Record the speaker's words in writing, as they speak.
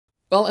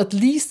Well, at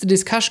least the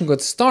discussion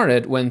got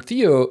started when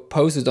Theo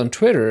posted on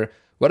Twitter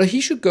whether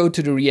he should go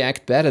to the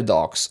React beta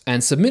docs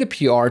and submit a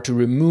PR to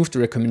remove the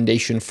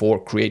recommendation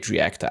for Create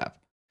React App.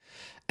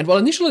 And while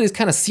initially this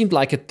kind of seemed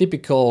like a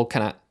typical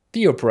kind of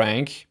Theo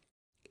prank,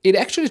 it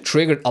actually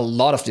triggered a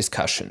lot of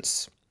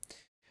discussions.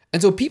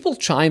 And so people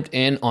chimed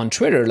in on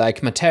Twitter,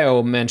 like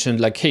Matteo mentioned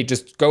like, hey,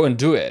 just go and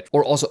do it.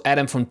 Or also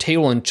Adam from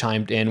Tailwind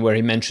chimed in where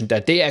he mentioned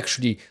that they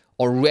actually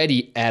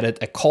already added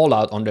a call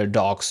out on their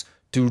docs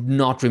to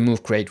not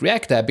remove Create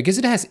React App because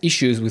it has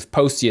issues with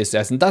post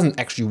CSS and doesn't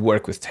actually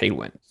work with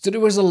Tailwind. So there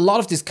was a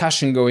lot of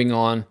discussion going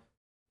on,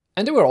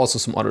 and there were also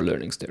some other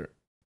learnings there.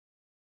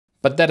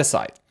 But that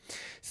aside,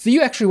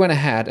 Theo actually went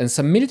ahead and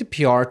submitted a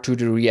PR to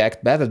the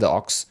React beta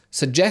docs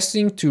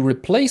suggesting to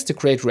replace the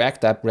Create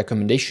React App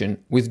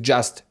recommendation with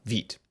just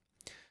Vite.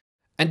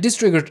 And this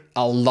triggered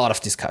a lot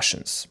of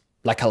discussions,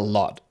 like a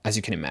lot, as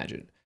you can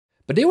imagine.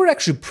 But they were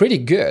actually pretty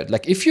good.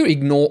 Like if you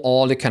ignore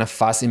all the kind of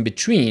fuss in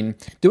between,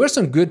 there were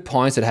some good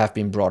points that have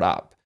been brought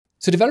up.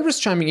 So developers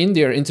chiming in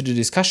there into the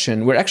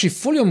discussion were actually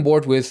fully on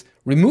board with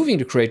removing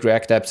the Create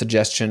React App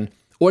suggestion,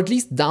 or at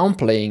least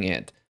downplaying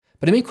it.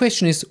 But the main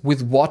question is,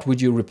 with what would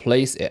you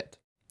replace it?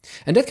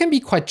 And that can be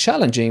quite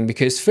challenging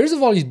because first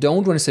of all, you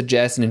don't want to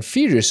suggest an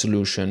inferior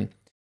solution,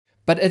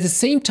 but at the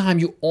same time,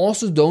 you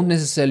also don't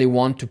necessarily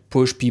want to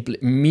push people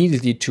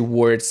immediately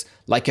towards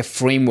like a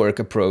framework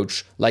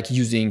approach, like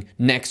using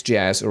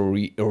Next.js or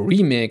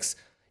Remix,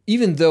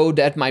 even though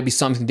that might be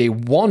something they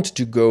want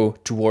to go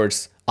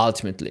towards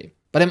ultimately.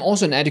 But I'm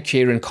also an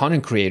educator and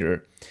content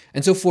creator.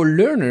 And so for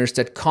learners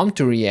that come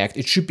to React,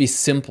 it should be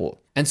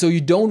simple. And so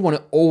you don't want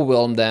to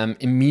overwhelm them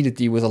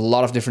immediately with a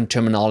lot of different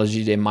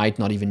terminology they might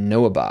not even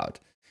know about.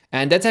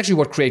 And that's actually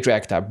what Create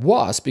React App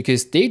was,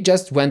 because they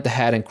just went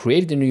ahead and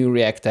created a new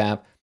React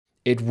app.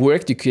 It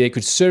worked, they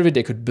could serve it,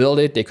 they could build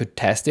it, they could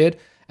test it,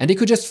 and they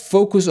could just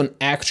focus on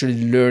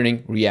actually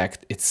learning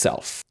React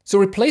itself. So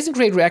replacing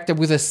Create React App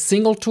with a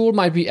single tool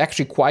might be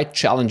actually quite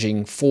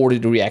challenging for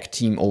the React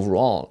team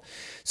overall.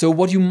 So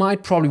what you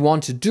might probably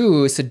want to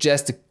do is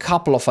suggest a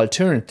couple of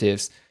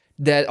alternatives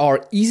that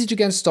are easy to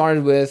get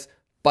started with,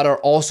 but are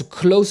also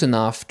close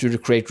enough to the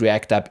Create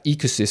React App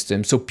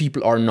ecosystem so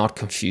people are not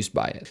confused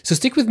by it. So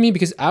stick with me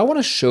because I want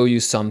to show you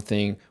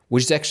something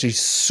which is actually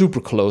super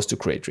close to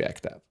Create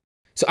React App.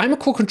 So I'm a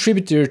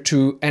co-contributor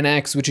to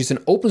Nx, which is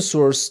an open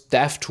source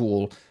dev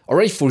tool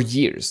already for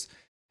years.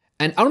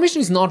 And our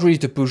mission is not really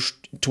to push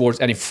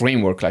towards any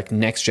framework like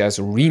Next.js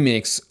or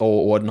Remix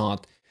or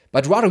whatnot,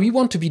 but rather we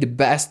want to be the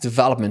best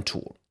development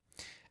tool.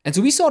 And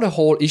so we saw the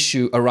whole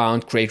issue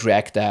around Create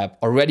React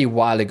App already a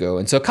while ago.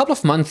 And so a couple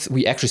of months,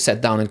 we actually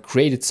sat down and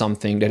created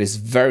something that is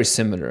very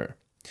similar.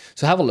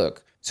 So have a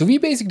look. So we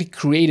basically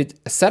created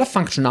a set of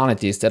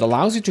functionalities that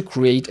allows you to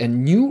create a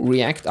new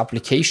React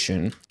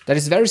application that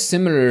is very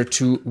similar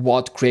to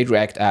what Create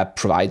React App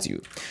provides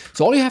you.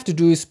 So all you have to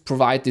do is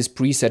provide this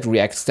preset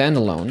React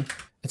Standalone.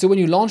 And so when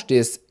you launch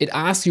this, it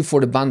asks you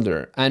for the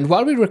bundler. And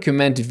while we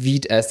recommend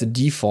Vite as the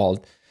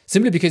default,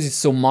 simply because it's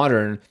so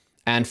modern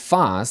and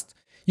fast,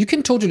 you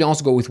can totally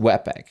also go with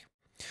Webpack.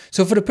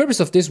 So for the purpose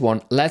of this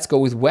one, let's go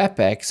with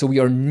Webpack so we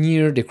are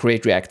near the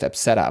Create React App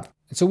setup.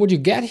 And so what you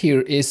get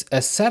here is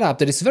a setup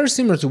that is very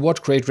similar to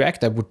what Create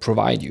React App would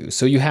provide you.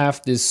 So you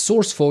have this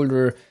source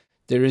folder,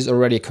 there is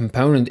already a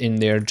component in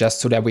there just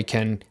so that we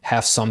can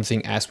have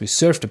something as we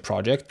serve the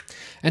project.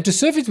 And to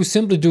serve it, we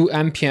simply do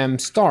npm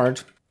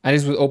start, and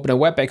this will open a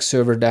Webpack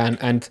server then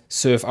and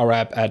serve our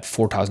app at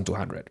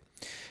 4200.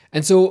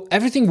 And so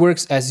everything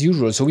works as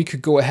usual. So we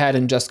could go ahead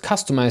and just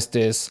customize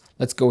this.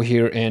 Let's go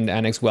here in the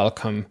Nx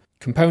welcome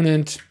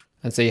component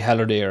and say,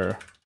 hello there,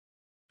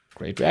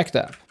 Create React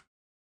App.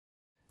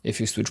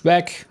 If you switch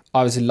back,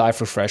 obviously live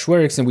refresh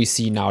works and we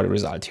see now the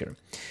result here.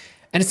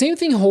 And the same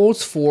thing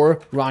holds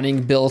for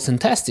running builds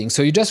and testing.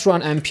 So you just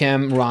run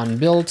npm run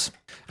build,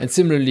 and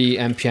similarly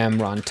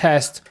npm run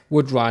test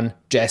would run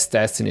jest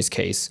test in this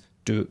case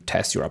to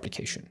test your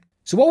application.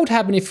 So what would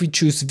happen if we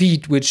choose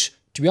Vite, which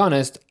to be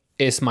honest,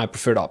 is my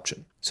preferred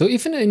option. So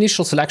if in the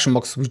initial selection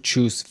box we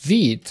choose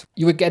Vite,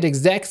 you would get the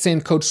exact same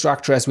code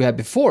structure as we had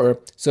before.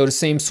 So the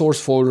same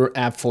source folder,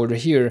 app folder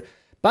here,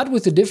 but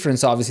with the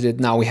difference obviously that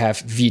now we have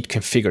Vite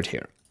configured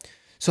here.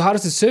 So how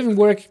does the serving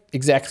work?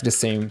 Exactly the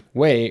same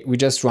way. We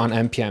just run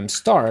npm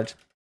start.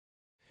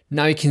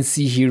 Now you can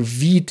see here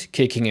Vite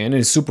kicking in,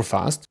 it's super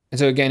fast. And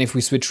so again, if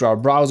we switch to our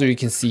browser, you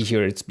can see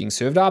here it's being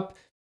served up.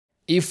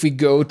 If we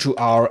go to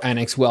our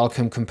Nx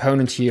welcome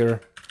component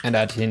here and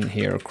add in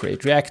here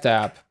Create React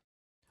App,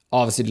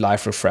 obviously the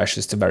live refresh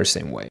is the very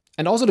same way.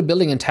 And also the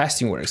building and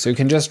testing works. So you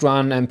can just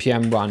run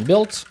npm run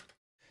build.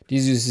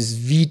 This uses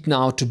Vite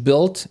now to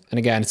build. And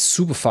again, it's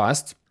super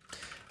fast.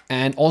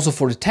 And also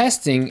for the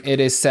testing, it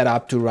is set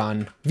up to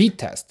run Vite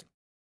test.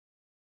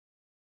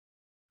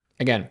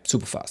 Again,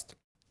 super fast.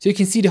 So you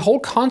can see the whole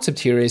concept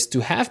here is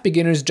to have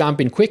beginners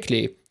jump in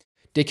quickly.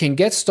 They can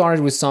get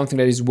started with something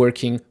that is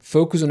working,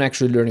 focus on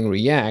actually learning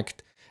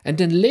React, and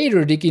then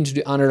later dig into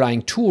the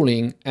underlying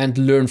tooling and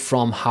learn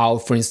from how,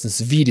 for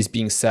instance, Vite is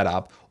being set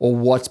up or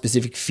what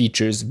specific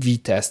features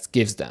Vite test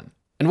gives them.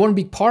 And one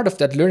big part of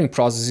that learning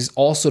process is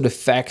also the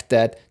fact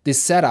that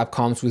this setup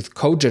comes with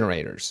code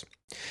generators.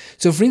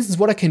 So for instance,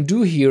 what I can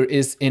do here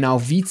is in our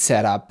Vite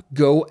setup,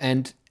 go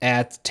and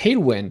add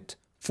Tailwind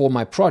for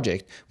my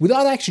project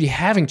without actually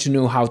having to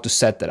know how to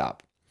set that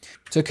up.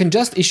 So I can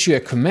just issue a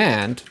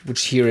command,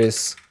 which here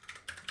is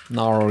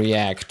Nx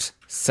React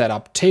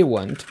setup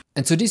Tailwind.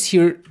 And so this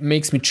here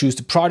makes me choose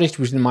the project,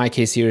 which in my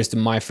case here is the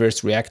My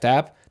First React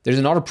app. There's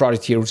another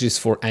project here, which is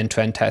for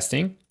end-to-end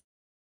testing.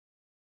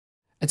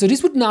 And so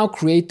this would now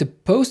create the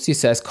post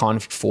CSS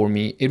config for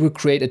me. It would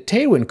create a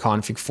Tailwind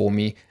config for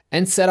me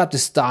and set up the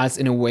styles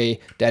in a way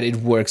that it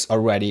works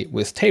already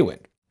with Tailwind.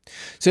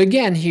 So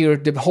again, here,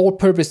 the whole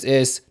purpose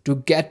is to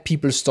get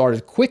people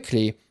started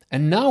quickly.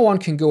 And now one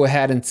can go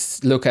ahead and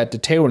look at the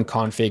Tailwind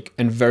config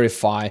and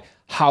verify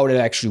how that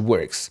actually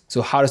works.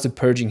 So how does the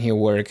purging here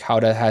work?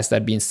 How has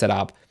that been set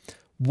up?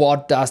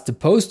 What does the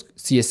post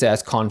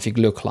CSS config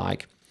look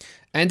like?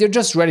 And they're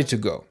just ready to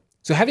go.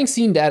 So having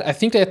seen that, I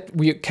think that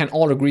we can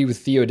all agree with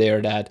Theo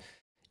there that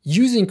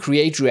using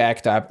Create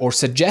React App or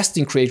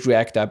suggesting Create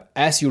React App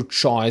as your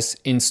choice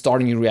in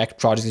starting your React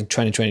project in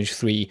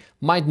 2023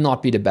 might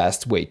not be the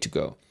best way to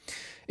go.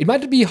 It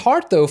might be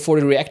hard though for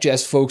the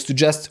React.js folks to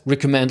just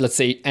recommend, let's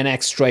say,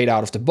 Nx straight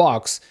out of the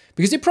box,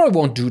 because they probably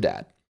won't do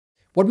that.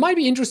 What might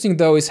be interesting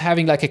though is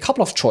having like a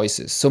couple of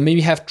choices. So maybe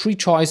have 3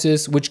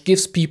 choices, which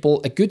gives people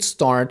a good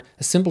start,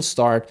 a simple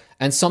start,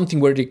 and something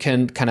where they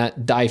can kind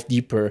of dive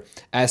deeper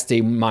as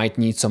they might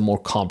need some more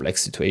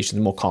complex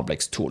situations, more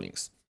complex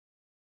toolings.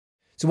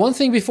 So one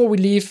thing before we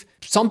leave,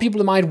 some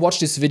people might watch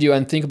this video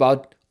and think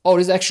about, oh,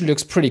 this actually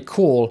looks pretty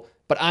cool,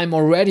 but I'm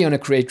already on a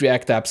Create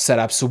React App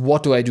setup, so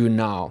what do I do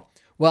now?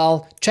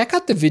 Well, check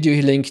out the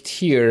video linked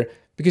here,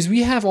 because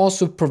we have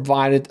also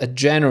provided a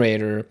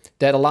generator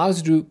that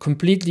allows you to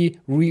completely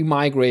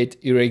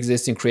remigrate your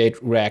existing Create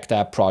React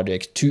App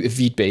project to a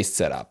Vite-based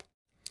setup.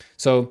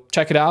 So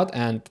check it out,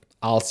 and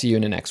I'll see you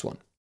in the next one.